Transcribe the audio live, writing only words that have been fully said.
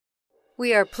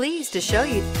We are pleased to show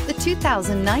you the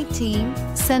 2019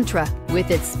 Sentra. With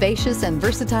its spacious and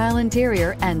versatile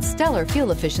interior and stellar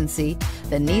fuel efficiency,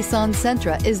 the Nissan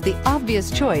Sentra is the obvious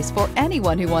choice for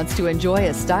anyone who wants to enjoy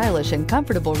a stylish and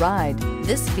comfortable ride.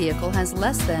 This vehicle has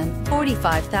less than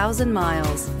 45,000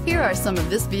 miles. Here are some of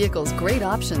this vehicle's great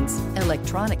options: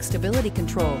 electronic stability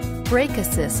control, brake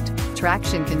assist,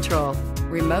 traction control,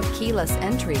 remote keyless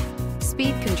entry,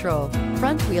 speed control,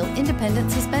 front wheel independent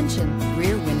suspension,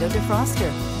 rear window defroster,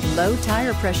 low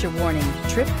tire pressure warning,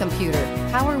 trip computer,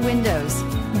 power windows.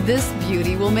 This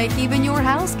beauty will make even your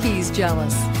house keys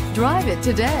jealous. Drive it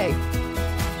today.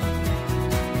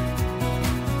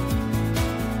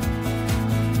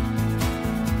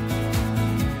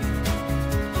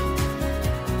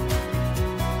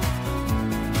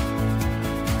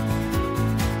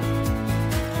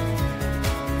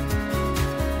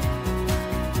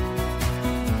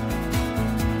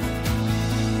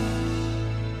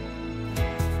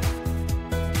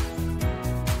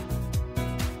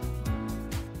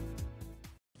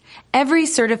 Every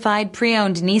certified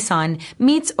pre-owned Nissan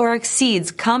meets or exceeds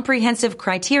comprehensive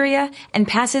criteria and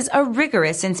passes a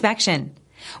rigorous inspection.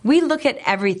 We look at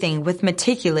everything with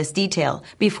meticulous detail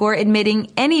before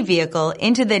admitting any vehicle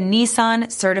into the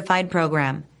Nissan Certified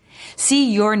program.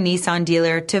 See your Nissan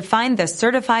dealer to find the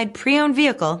certified pre-owned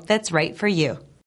vehicle that's right for you.